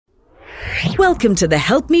Welcome to the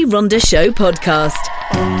Help Me Rhonda Show podcast.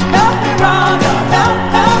 Help me Rhonda, help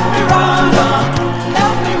me Rhonda,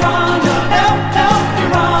 help me Rhonda,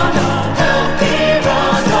 help me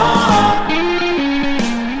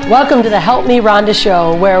Rhonda. Welcome to the Help Me Rhonda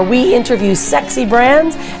Show, where we interview sexy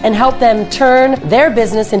brands and help them turn their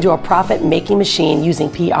business into a profit-making machine using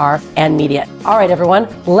PR and media. All right, everyone,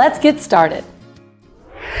 let's get started.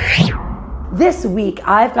 This week,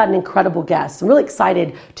 I've got an incredible guest. I'm really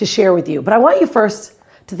excited to share with you, but I want you first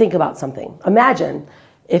to think about something. Imagine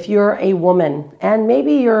if you're a woman and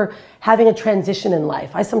maybe you're having a transition in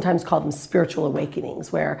life. I sometimes call them spiritual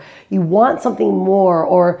awakenings, where you want something more,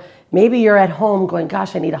 or maybe you're at home going,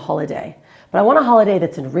 gosh, I need a holiday. But I want a holiday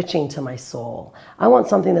that's enriching to my soul. I want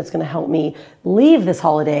something that's going to help me leave this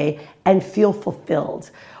holiday and feel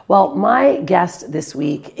fulfilled. Well, my guest this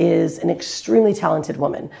week is an extremely talented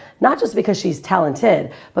woman, not just because she's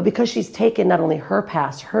talented, but because she's taken not only her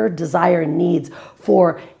past, her desire and needs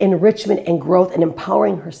for enrichment and growth and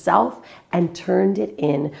empowering herself, and turned it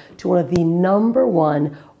into one of the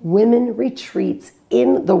 #1 women retreats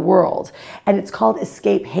in the world. And it's called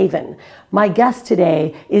Escape Haven. My guest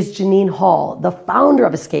today is Janine Hall, the founder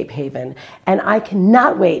of Escape Haven, and I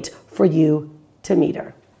cannot wait for you to meet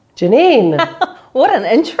her. Janine. What an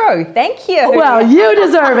intro. Thank you. Well, you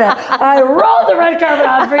deserve it. I rolled the red carpet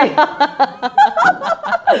out for you.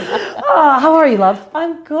 How are you, love?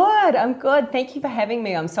 I'm good. Thank you for having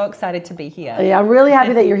me. I'm so excited to be here. Yeah, I'm really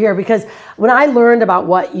happy that you're here, because when I learned about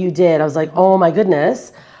what you did, I was like, oh my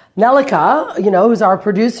goodness. Melika, who's our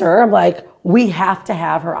producer, I'm like, we have to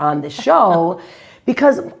have her on the show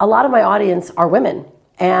because a lot of my audience are women.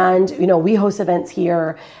 And, we host events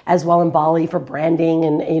here as well in Bali for branding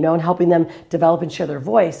and, and helping them develop and share their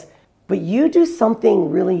voice. But you do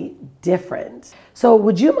something really different. So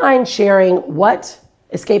would you mind sharing what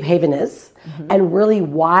Escape Haven is and really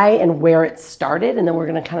why and where it started? And then we're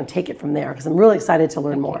going to kind of take it from there, because I'm really excited to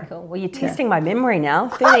learn more. Cool. Well, you're testing my memory now.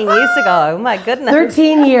 13 years ago. Oh, my goodness.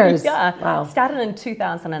 13 years. Yeah. Wow. Started in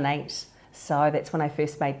 2008. So that's when I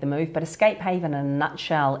first made the move. But Escape Haven, in a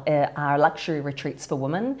nutshell, are luxury retreats for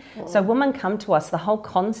women. Oh. So women come to us. The whole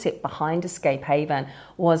concept behind Escape Haven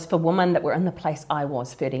was for women that were in the place I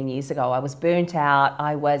was 13 years ago. I was burnt out.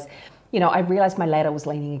 I realized my ladder was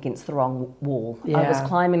leaning against the wrong wall. Yeah. I was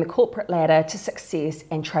climbing the corporate ladder to success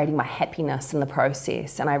and trading my happiness in the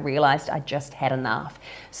process. And I realized I just had enough.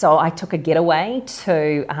 So I took a getaway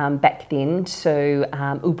to, back then, to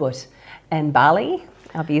Ubud in Bali.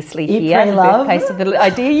 Obviously Eat, here, pray, the love. birthplace of the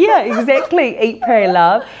idea. Yeah, exactly. Eat, pray,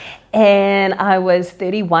 love. And I was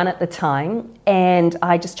 31 at the time, and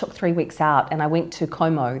I just took 3 weeks out, and I went to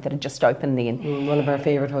Como that had just opened then. One of our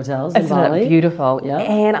favorite hotels in Isn't Bali. it beautiful? Yeah.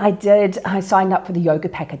 And I signed up for the yoga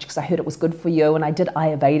package because I heard it was good for you, and I did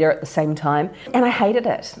Ayurveda at the same time, and I hated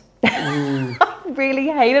it. I really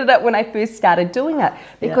hated it when I first started doing it,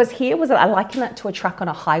 because I liken it to a truck on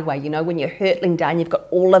a highway. When you're hurtling down, you've got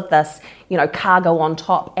all of this, cargo on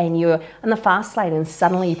top, and you're in the fast lane, and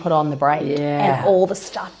suddenly you put on the brake, and all the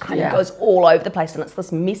stuff kind of goes all over the place, and it's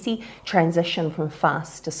this messy transition from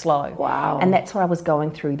fast to slow. Wow. And that's what I was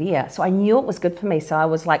going through there. So I knew it was good for me. So I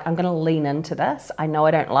was like, I'm going to lean into this. I know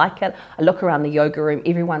I don't like it. I look around the yoga room.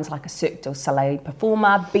 Everyone's like a Cirque du Soleil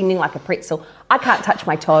performer, bending like a pretzel. I can't touch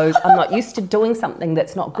my toes. I'm not used to doing something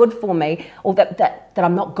that's not good for me, or that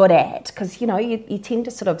I'm not good at. Because, you tend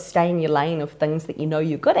to sort of stay in your lane of things that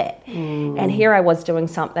you're good at. And here I was doing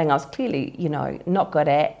something I was clearly, not good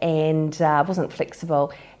at, and wasn't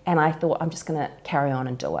flexible. And I thought, I'm just going to carry on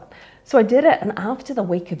and do it. So I did it, and after the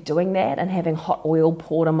week of doing that and having hot oil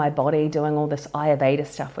poured on my body, doing all this Ayurveda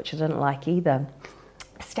stuff, which I didn't like either,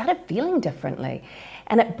 I started feeling differently.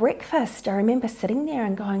 And at breakfast, I remember sitting there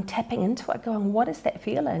and tapping into it, going, what is that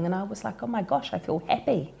feeling? And I was like, oh my gosh, I feel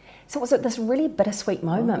happy. So it was this really bittersweet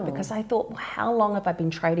moment, because I thought, well, how long have I been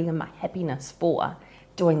trading in my happiness for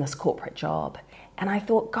doing this corporate job? And I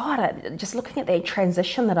thought, God, just looking at that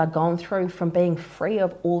transition that I'd gone through from being free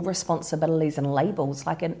of all responsibilities and labels,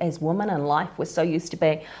 like as women in life, we're so used to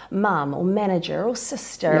being mum or manager or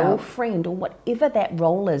sister or friend or whatever that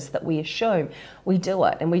role is that we assume. We do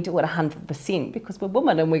it, and we do it 100% because we're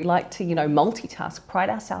women, and we like to, multitask, pride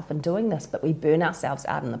ourselves in doing this, but we burn ourselves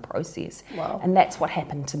out in the process. Wow. And that's what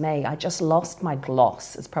happened to me. I just lost my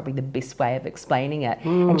gloss, is probably the best way of explaining it.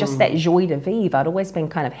 And just that joie de vivre. I'd always been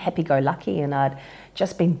kind of happy-go-lucky, and I'd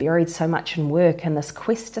just been buried so much in work, and this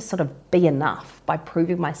quest to sort of be enough by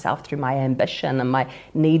proving myself through my ambition and my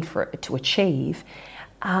need for it to achieve,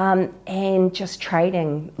 and just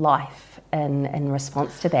trading life in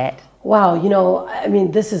response to that. Wow,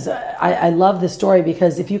 this is, I love this story,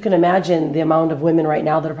 because if you can imagine the amount of women right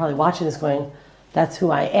now that are probably watching this going, that's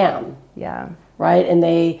who I am. Yeah. Right? And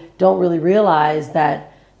they don't really realize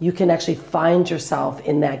that you can actually find yourself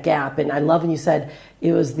in that gap. And I love when you said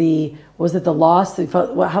it was the loss?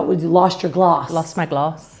 How would you lost your gloss? Lost my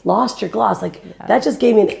gloss. Lost your gloss. Like that just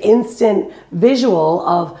gave me an instant visual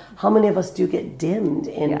of how many of us do get dimmed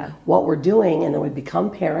in what we're doing, and then we become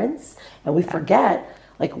parents and we forget,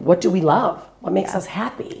 like, what do we love? What makes us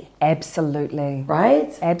happy? Absolutely.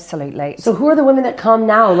 Right? Absolutely. So who are the women that come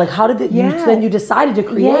now? Like, how did then you decided to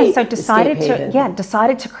create? Yeah, so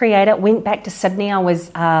decided to create it. Went back to Sydney. I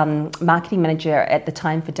was marketing manager at the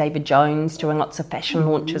time for David Jones, doing lots of fashion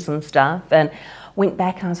launches and stuff. And went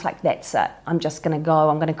back and I was like, that's it. I'm just going to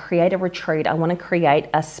go. I'm going to create a retreat. I want to create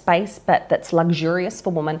a space, but that's luxurious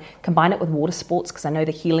for women. Combine it with water sports because I know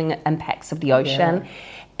the healing impacts of the ocean.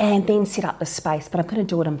 And then set up the space. But I'm going to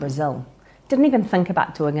do it in Brazil. Didn't even think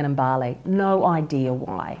about doing it in Bali. No idea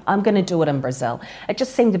why. I'm going to do it in Brazil. It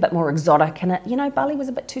just seemed a bit more exotic, and Bali was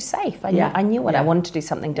a bit too safe. I knew it. I wanted to do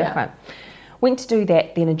something different. Went to do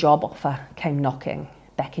that, then a job offer came knocking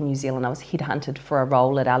back in New Zealand. I was headhunted for a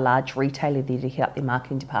role at our large retailer there to head up their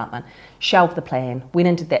marketing department. Shelved the plan. Went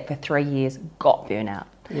into that for 3 years. Got burnout.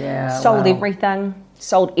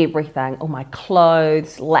 Sold everything. All my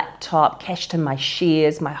clothes, laptop, cashed in my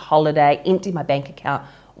shares, my holiday, emptied my bank account.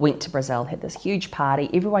 Went to Brazil, had this huge party.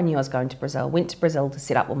 Everyone knew I was going to Brazil. Went to Brazil to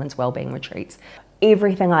set up women's wellbeing retreats.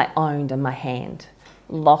 Everything I owned in my hand,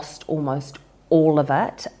 lost almost all of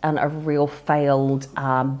it in a real failed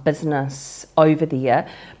business over there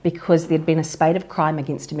because there'd been a spate of crime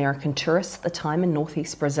against American tourists at the time in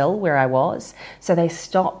northeast Brazil where I was. So they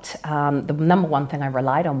stopped. The number one thing I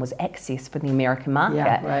relied on was access for the American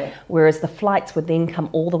market, whereas the flights would then come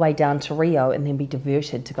all the way down to Rio and then be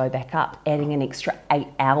diverted to go back up, adding an extra 8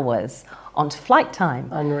 hours onto flight time.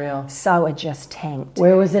 Unreal. So it just tanked.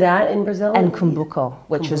 Where was it at in Brazil? In Cumbuco,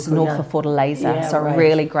 which is north of Fortaleza. So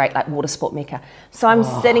really great, like water sport mecca. So I'm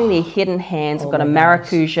sitting there, head in hands. I've got a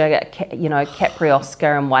maracuja, Capri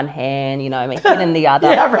Oscar in one hand, my head in the other.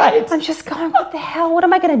 I'm just going, what the hell? What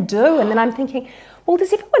am I going to do? And then I'm thinking, well,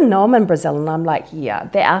 does everyone know I'm in Brazil? And I'm like,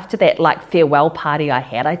 after that farewell party I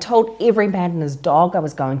had, I told every man and his dog I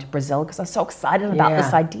was going to Brazil because I was so excited about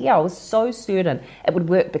this idea. I was so certain it would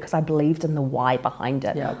work because I believed in the why behind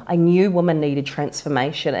it. I knew women needed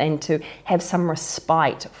transformation and to have some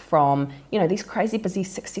respite from, these crazy, busy,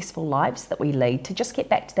 successful lives that we lead, to just get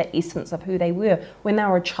back to that essence of who they were when they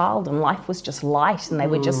were a child and life was just light and they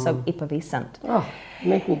were just so effervescent.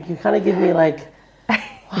 You kind of give me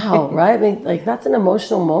wow, right? I mean, that's an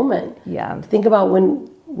emotional moment. Think about when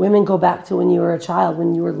women go back to when you were a child,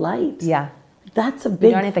 when you were light. That's a big...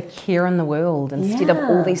 We don't have a care in the world. Instead of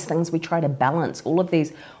all these things we try to balance, all of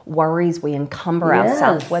these worries we encumber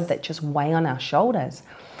ourselves with that just weigh on our shoulders.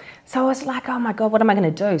 So I was like, oh my God, what am I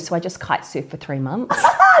going to do? So I just kite surfed for 3 months.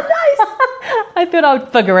 Nice! I thought I would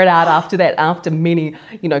figure it out after that, after many,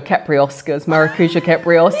 Capri Oscars, Maracuja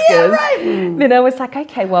Capri Oscars. Then I was like,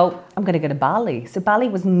 okay, well, I'm going to go to Bali. So Bali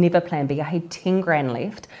was never plan B. I had 10 grand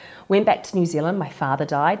left. Went back to New Zealand. My father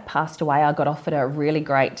died, passed away. I got offered a really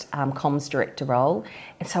great comms director role.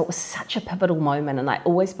 And so it was such a pivotal moment. And I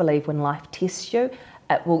always believe when life tests you,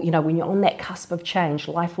 it will, when you're on that cusp of change,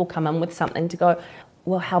 life will come in with something to go,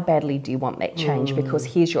 well, how badly do you want that change? Because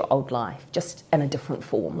here's your old life, just in a different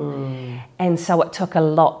form. And so it took a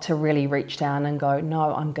lot to really reach down and go,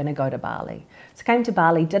 no, I'm going to go to Bali. So I came to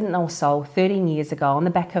Bali, didn't know a soul, 13 years ago, on the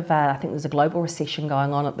back of, I think there was a global recession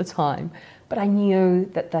going on at the time. But I knew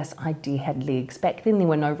that this idea had legs. Back then, there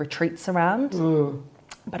were no retreats around.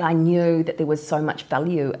 But I knew that there was so much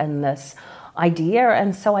value in this idea.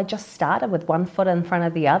 And so I just started with one foot in front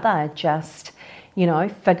of the other, just...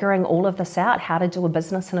 figuring all of this out, how to do a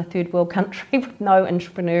business in a third world country with no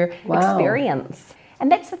entrepreneur experience.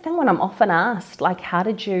 And that's the thing when I'm often asked, how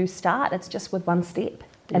did you start? It's just with one step.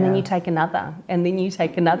 And then you take another, and then you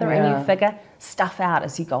take another, and you figure stuff out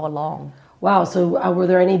as you go along. Wow, so were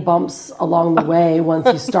there any bumps along the way once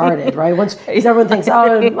you started, right? Because everyone thinks,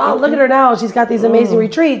 wow, look at her now. She's got these amazing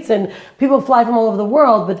retreats and people fly from all over the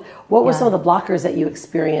world. But what were some of the blockers that you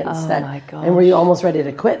experienced? My gosh. And were you almost ready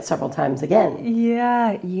to quit several times again?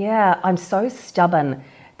 Yeah. I'm so stubborn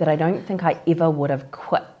that I don't think I ever would have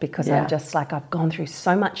quit because I'm just I've gone through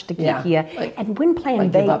so much to get here. And when plan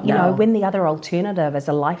B, when the other alternative is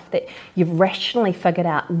a life that you've rationally figured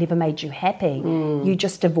out never made you happy, you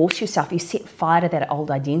just divorce yourself, you set fire to that old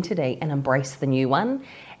identity and embrace the new one.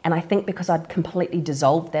 And I think because I'd completely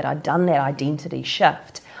dissolved that, I'd done that identity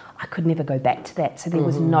shift, I could never go back to that. So there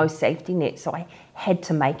was no safety net. So I had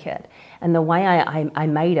to make it. And the way I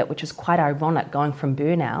made it, which is quite ironic, going from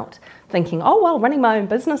burnout, thinking, oh, well, running my own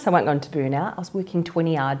business, I won't go into burnout. I was working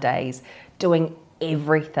 20-hour days, doing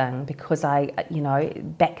everything because I,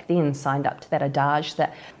 back then signed up to that adage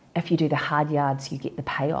that if you do the hard yards, you get the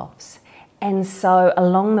payoffs. And so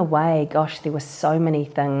along the way, gosh, there were so many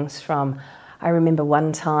things from, I remember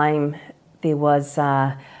one time there was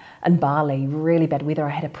in Bali, really bad weather. I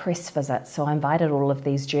had a press visit, so I invited all of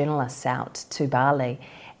these journalists out to Bali,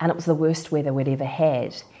 and it was the worst weather we'd ever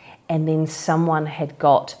had. And then someone had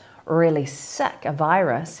got really sick, a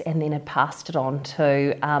virus, and then had passed it on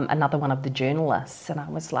to another one of the journalists. And I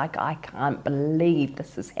was like, I can't believe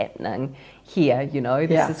this is happening here,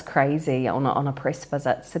 this is crazy on a press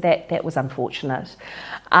visit. So that was unfortunate.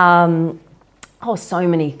 So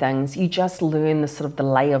many things. You just learn the sort of the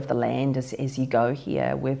lay of the land as you go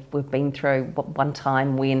here. We've been through one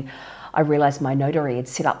time when I realised my notary had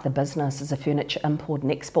set up the business as a furniture import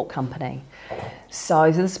and export company.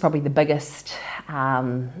 So this is probably the biggest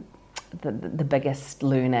the biggest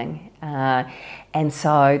learning. And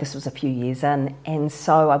so this was a few years in. And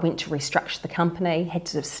so I went to restructure the company, had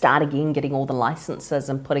to start again getting all the licenses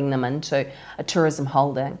and putting them into a tourism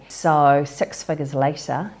holding. So 6 figures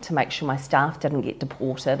later to make sure my staff didn't get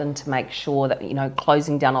deported and to make sure that,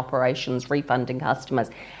 closing down operations, refunding customers,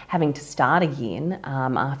 having to start again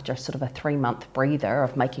after sort of a 3-month breather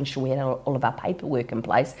of making sure we had all of our paperwork in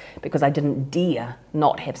place because I didn't dare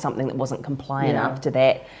not have something that wasn't compliant after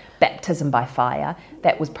that. Baptism by fire,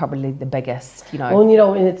 that was probably the biggest, Well,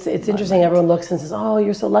 and it's interesting, everyone looks and says, oh,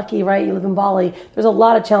 you're so lucky, right? You live in Bali. There's a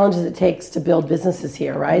lot of challenges it takes to build businesses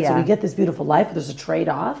here, right? So we get this beautiful life, but there's a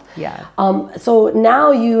trade-off. Yeah. So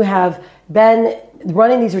now you have been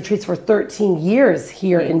running these retreats for 13 years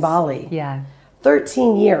here in Bali. Yeah.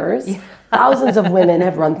 13 years. Yeah. Thousands of women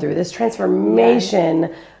have run through this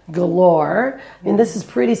transformation galore. I mean, this is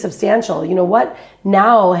pretty substantial. What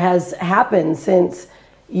now has happened since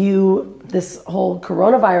this whole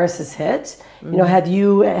coronavirus has hit? Have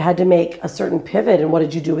you had to make a certain pivot, and what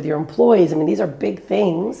did you do with your employees? I mean, these are big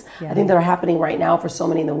things, I think, that are happening right now for so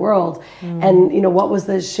many in the world. And, what was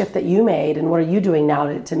the shift that you made, and what are you doing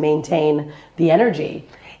now to maintain the energy?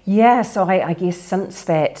 Yeah, so I guess since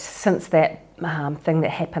that thing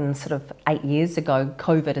that happened sort of 8 years ago,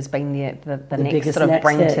 COVID has been the next sort of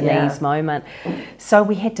bring to knees moment. So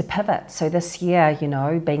we had to pivot. So this year,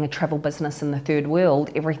 being a travel business in the third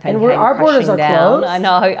world, everything came our borders are down. closed. I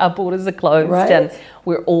know, our borders are closed, right? And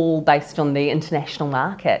we're all based on the international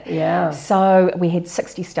market. Yeah. So we had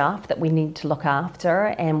 60 staff that we need to look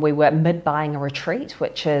after, and we were mid-buying a retreat,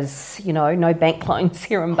 which is, no bank loans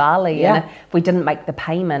here in Bali. Yeah. And if we didn't make the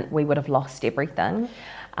payment, we would have lost everything.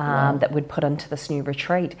 That we'd put into this new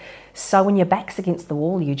retreat. So when your back's against the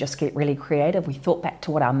wall, you just get really creative. We thought back to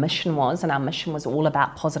what our mission was, and our mission was all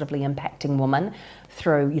about positively impacting women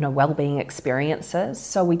through, wellbeing experiences.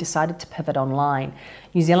 So we decided to pivot online.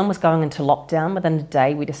 New Zealand was going into lockdown. Within a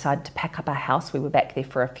day, we decided to pack up our house. We were back there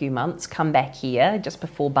for a few months, come back here just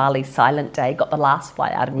before Bali's silent day, got the last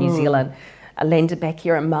flight out of New Zealand. I landed back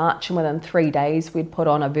here in March, and within 3 days, we'd put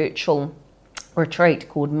on a virtual retreat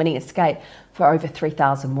called Mini Escape for over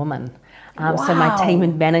 3,000 women. So my team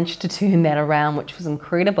had managed to turn that around, which was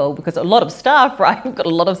incredible because a lot of staff, right? We've got a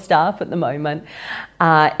lot of staff at the moment,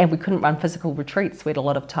 and we couldn't run physical retreats. We had a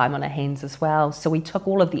lot of time on our hands as well. So we took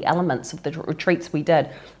all of the elements of the retreats we did,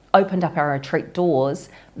 opened up our retreat doors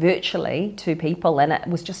virtually to people, and it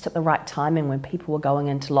was just at the right timing when people were going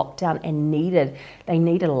into lockdown and they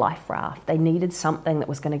needed a life raft. They needed something that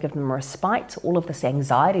was going to give them a respite to all of this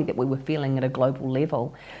anxiety that we were feeling at a global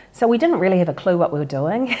level. So we didn't really have a clue what we were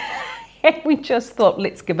doing. And we just thought,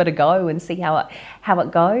 let's give it a go and see how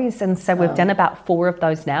it goes. And so we've done about 4 of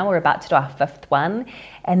those now. We're about to do our 5th one.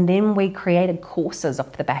 And then we created courses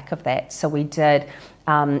off the back of that. So we did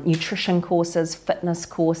nutrition courses, fitness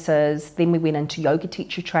courses. Then we went into yoga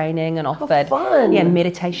teacher training and offered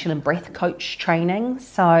meditation and breath coach training.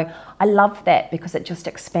 So I love that because it just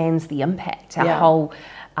expands the impact. Our whole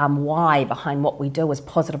why behind what we do is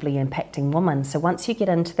positively impacting women. So once you get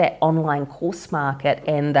into that online course market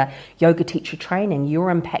and the yoga teacher training,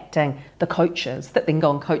 you're impacting the coaches that then go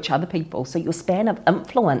and coach other people. So your span of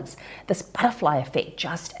influence, this butterfly effect,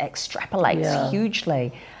 just extrapolates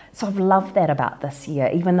hugely. So I've loved that about this year,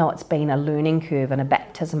 even though it's been a learning curve and a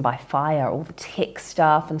baptism by fire, all the tech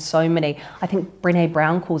stuff and so many. I think Brené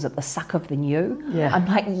Brown calls it the suck of the new. Yeah. I'm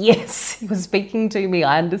like, yes, you're speaking to me.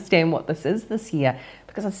 I understand what this is this year.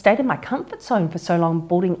 Because I've stayed in my comfort zone for so long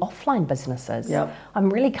building offline businesses. Yep. I'm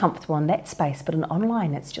really comfortable in that space, but in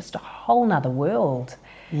online, it's just a whole nother world.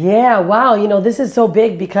 Yeah, wow. This is so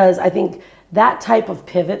big because I think that type of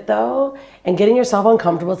pivot though, and getting yourself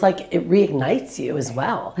uncomfortable, it's like it reignites you as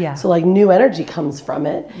well. Yeah. So like new energy comes from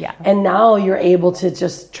it. Yeah. And now you're able to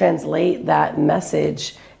just translate that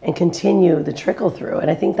message and continue the trickle through. And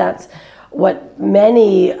I think that's what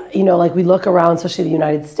many, like we look around, especially the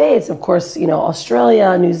United States, of course,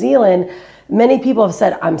 Australia, New Zealand, many people have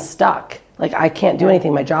said, I'm stuck. Like, I can't do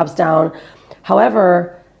anything. My job's down.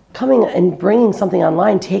 However, coming and bringing something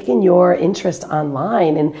online, taking your interest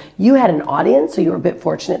online, and you had an audience, so you were a bit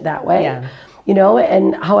fortunate that way. Yeah.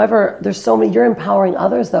 And however, there's so many, you're empowering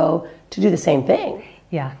others though to do the same thing.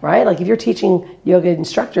 Yeah. Right? Like if you're teaching yoga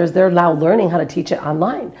instructors, they're now learning how to teach it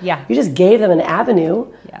online. Yeah. You just gave them an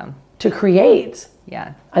avenue to create.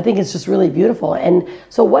 Yeah. I think it's just really beautiful. And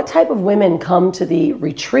so what type of women come to the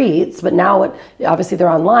retreats? But now, obviously they're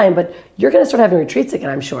online, but you're going to start having retreats again,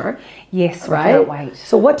 I'm sure. Yes, right? I can't wait.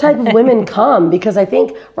 So what type of women come? Because I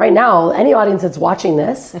think right now, any audience that's watching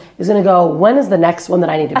this is going to go, when is the next one that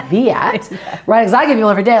I need to be at? Right? Because I get people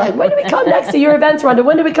every day, like, when do we come next to your events, Rhonda?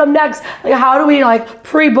 When do we come next? Like, how do we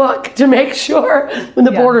pre-book to make sure when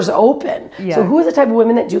the borders open? Yeah. So who is the type of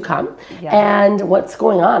women that do come? Yeah. And what's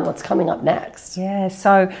going on? What's coming up next? Yeah,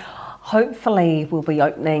 so hopefully we'll be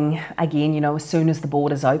opening again, as soon as the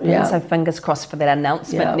borders open. Yeah. So fingers crossed for that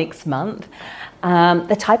announcement next month.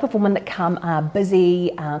 The type of women that come are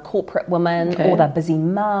busy corporate women, or they're busy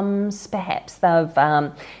mums. Perhaps they've,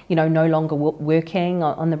 no longer working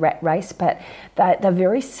on the rat race, but they're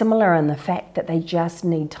very similar in the fact that they just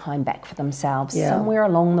need time back for themselves. Yeah. Somewhere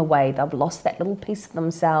along the way, they've lost that little piece of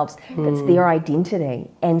themselves that's their identity.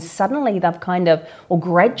 And suddenly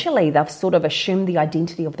gradually, they've sort of assumed the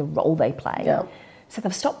identity of the role they play. Yeah. So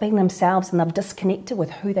they've stopped being themselves and they've disconnected with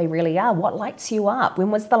who they really are. What lights you up? When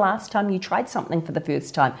was the last time you tried something for the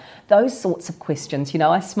first time? Those sorts of questions.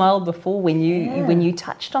 I smiled before when you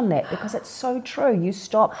touched on that, because it's so true.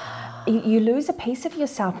 You lose a piece of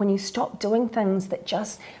yourself when you stop doing things that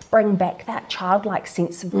just bring back that childlike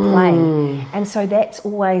sense of play. And so that's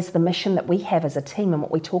always the mission that we have as a team and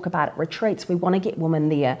what we talk about at retreats. We want to get women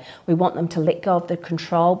there. We want them to let go of the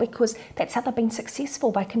control, because that's how they've been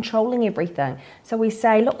successful, by controlling everything. So we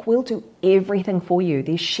say, look, we'll do everything for you.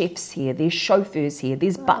 There's chefs here, there's chauffeurs here,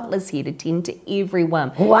 there's butlers here to tend to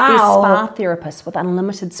everyone. Wow. There's spa therapists with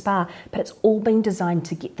unlimited spa, but it's all been designed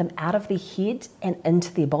to get them out of their head and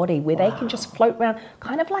into their body, where they can just float around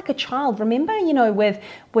kind of like a child. Remember,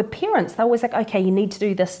 with parents, they're always like, okay, you need to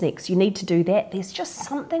do this next, you need to do that. There's just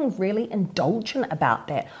something really indulgent about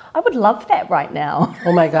that. I would love that right now.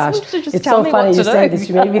 Oh my gosh. It's so funny you say this.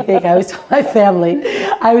 You made me think. I always tell my family,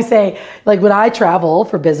 I would say, when I travel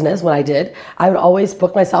for business, when I did, I would always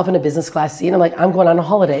book myself in a business class seat. And I'm like, I'm going on a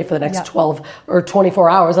holiday for the next 12 or 24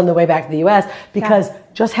 hours on the way back to the US, because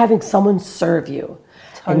just having someone serve you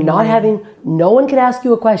and not having, no one can ask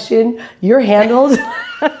you a question, you're handled.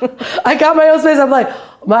 I got my own space. I'm like,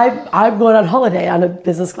 I'm going on holiday on a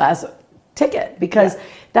business class ticket, because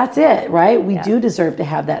that's it, right? We do deserve to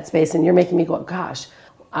have that space. And you're making me go, gosh,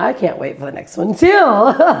 I can't wait for the next one too.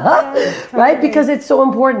 Right? Because it's so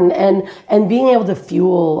important. And being able to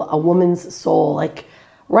fuel a woman's soul, like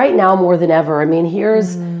right now more than ever. I mean,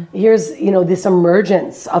 here's this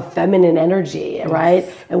emergence of feminine energy, right?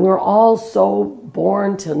 And we're all so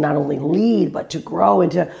born to not only lead, but to grow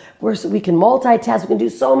and we can multitask, we can do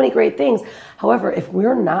so many great things. However, if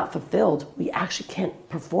we're not fulfilled, we actually can't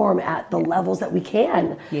perform at the levels that we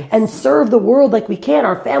can and serve the world like we can,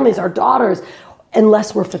 our families, our daughters,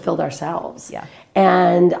 unless we're fulfilled ourselves. Yeah.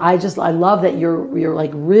 And I love that you're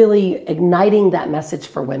like really igniting that message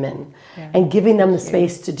for women and giving them the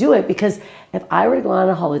space to do it. Because if I were to go on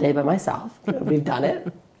a holiday by myself, we've done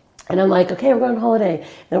it, and I'm like, okay, we're going on holiday.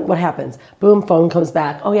 And what happens? Boom, phone comes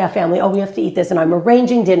back. Oh yeah, family. Oh, we have to eat this. And I'm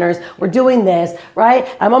arranging dinners. We're doing this, right?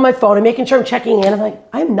 I'm on my phone. I'm making sure I'm checking in. I'm like,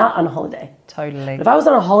 I'm not on a holiday. Totally. But if I was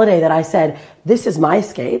on a holiday that I said, this is my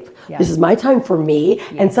escape, this is my time for me,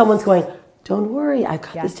 and someone's going, don't worry, I've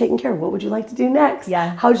got this taken care of. What would you like to do next?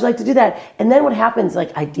 Yeah. How would you like to do that? And then what happens,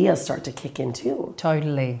 ideas start to kick in too.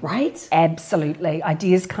 Totally. Right? Absolutely.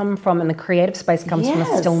 Ideas come from, and the creative space comes from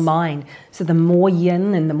a still mind. So the more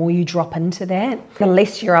yin and the more you drop into that, the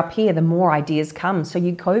less you're up here, the more ideas come. So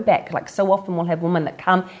you go back, so often we'll have women that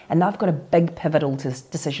come and they've got a big pivotal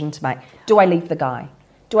decision to make. Do I leave the guy?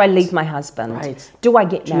 Do I leave my husband? Right. Do I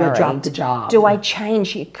get married? Do I drop the job? Do I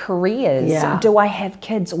change careers? Yeah. Do I have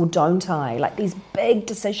kids or don't I? These big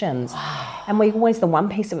decisions. And the one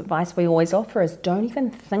piece of advice we always offer is, don't even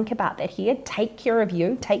think about that here. Take care of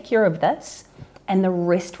you, take care of this, and the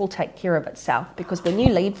rest will take care of itself. Because when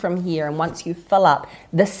you leave from here and once you fill up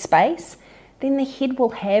this space, then the head will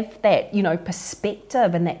have that,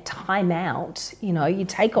 perspective and that time out. You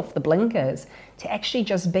take off the blinkers to actually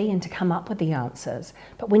just be and to come up with the answers.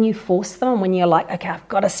 But when you force them, when you're like, okay, I've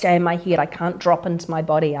got to stay in my head, I can't drop into my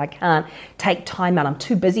body, I can't take time out, I'm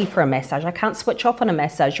too busy for a massage, I can't switch off on a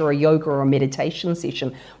massage or a yoga or a meditation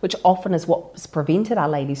session, which often is what's prevented our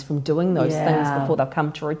ladies from doing those things before they'll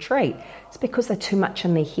come to retreat. It's because they're too much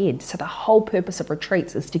in their head. So the whole purpose of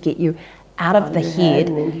retreats is to get you out of the head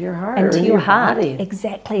and into your heart, into your heart, body.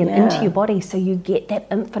 exactly, and into your body, so you get that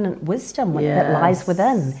infinite wisdom that lies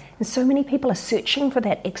within. And so many people are searching for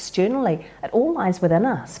that externally. It all lies within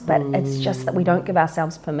us, but it's just that we don't give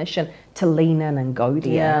ourselves permission to lean in and go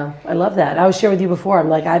there. Yeah, I love that. I was sharing with you before. I'm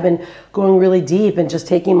like, I've been going really deep and just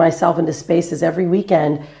taking myself into spaces every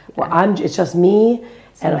weekend where it's just me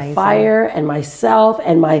and a fire and myself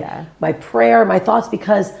and my prayer, my thoughts,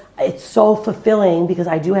 because it's so fulfilling because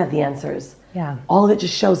I do have the answers. Yeah. All of it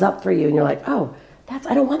just shows up for you and you're like, oh,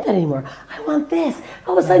 I don't want that anymore. I want this.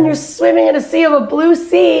 All of a sudden you're swimming in a sea of a blue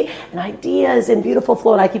sea and ideas and beautiful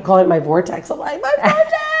flow. And I keep calling it my vortex. I'm like, my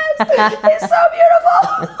vortex is so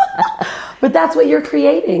beautiful. But that's what you're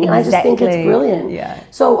creating. And I just think it's brilliant. Yeah.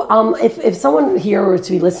 So if someone here were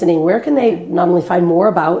to be listening, where can they not only find more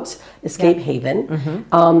about Escape Haven,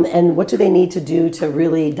 and what do they need to do to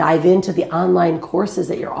really dive into the online courses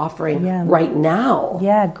that you're offering right now?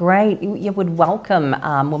 Yeah, great. You would welcome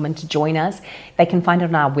women to join us. They can find it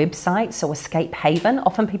on our website, so Escape Haven.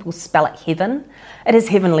 Often people spell it heaven. It is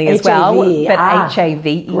heavenly as well, but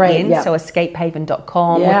Haven, so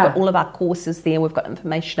escapehaven.com. Yeah. We've got all of our courses there. We've got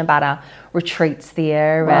information about our retreats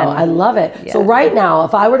there. Wow, I love it. Yeah. So right now,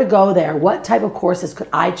 if I were to go there, what type of courses could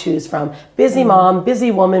I choose from? Busy mom,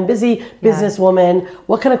 busy woman, busy businesswoman.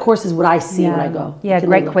 What kind of courses would I see when I go? Yeah,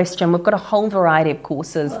 great question. We've got a whole variety of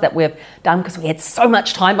courses that we've done because we had so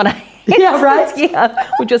much time on our hands. Yeah, right?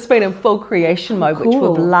 We've just been in full creation mode, which we've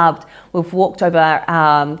loved. We've walked over,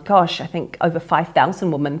 I think over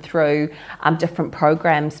 5,000 women through different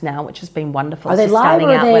programs now, which has been wonderful. Are they live or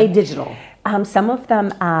are they digital? Some of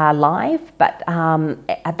them are live, but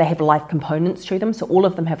they have live components to them. So all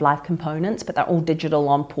of them have live components, but they're all digital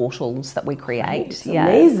on portals that we create.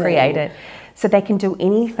 Amazing. Created. So they can do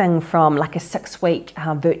anything from like a 6-week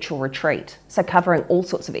virtual retreat. So covering all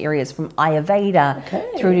sorts of areas from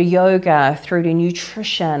Ayurveda through to yoga, through to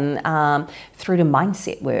nutrition, through to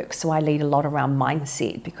mindset work. So I lead a lot around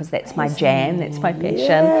mindset because that's my jam, that's my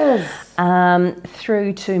passion. Yes.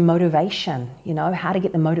 Through to motivation, how to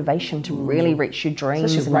get the motivation to really reach your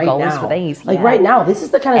dreams and goals with ease. Like right now, this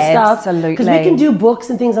is the kind of stuff. Absolutely. Because we can do books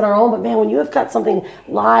and things on our own, but man, when you have got something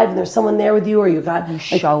live and there's someone there with you, or you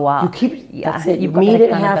show up. You keep, that's it. You meet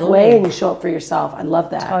it halfway and you show up for yourself. I love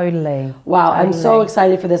that. Totally. Wow, I'm so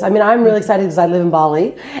excited for this. I mean, I'm really excited because I live in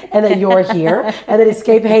Bali and that you're here and that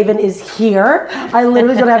Escape Haven is here. I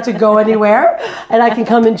literally don't have to go anywhere and I can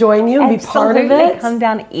come and join you and be part of it. Come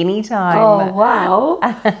down anytime. Oh, wow.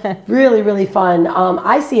 Really, really fun.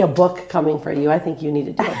 I see a book coming for you. I think you need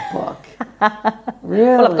to do a book.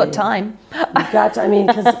 Really? Well, I've got time. You've got to,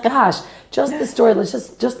 because gosh, just the story,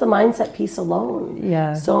 just the mindset piece alone.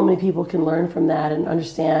 Yeah. So many people can learn from that and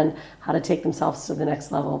understand how to take themselves to the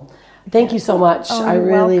next level. Thank you so much. I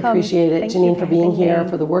really appreciate it, Janine, for being here,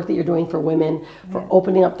 for the work that you're doing for women, for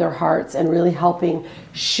opening up their hearts and really helping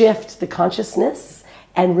shift the consciousness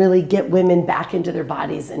and really get women back into their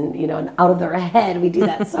bodies and and out of their head. We do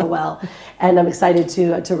that so well. And I'm excited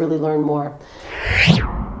to really learn more.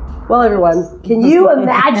 Well, everyone, can you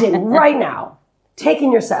imagine right now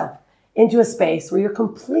taking yourself into a space where you're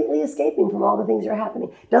completely escaping from all the things that are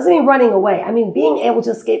happening? Doesn't mean running away. I mean, being able to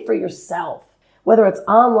escape for yourself, whether it's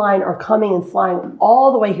online or coming and flying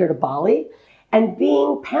all the way here to Bali and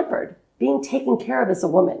being pampered, being taken care of as a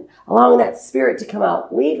woman, allowing that spirit to come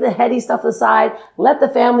out, leave the heady stuff aside, let the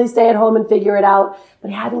family stay at home and figure it out,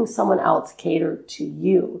 but having someone else cater to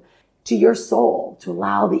you, to your soul, to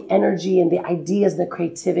allow the energy and the ideas and the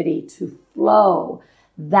creativity to flow.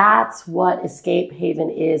 That's what Escape Haven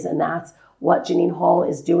is, and that's what Janine Hall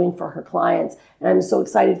is doing for her clients. And I'm so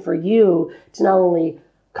excited for you to not only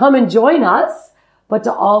come and join us, but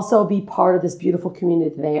to also be part of this beautiful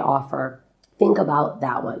community that they offer. Think about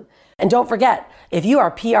that one. And don't forget, if you are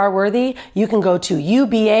PR worthy, you can go to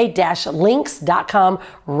uba-links.com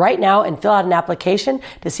right now and fill out an application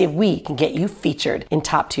to see if we can get you featured in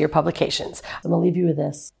top tier publications. I'm going to leave you with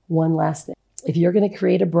this one last thing. If you're going to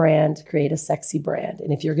create a brand, create a sexy brand.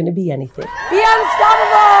 And if you're going to be anything, be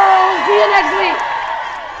unstoppable. See you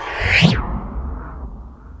next week.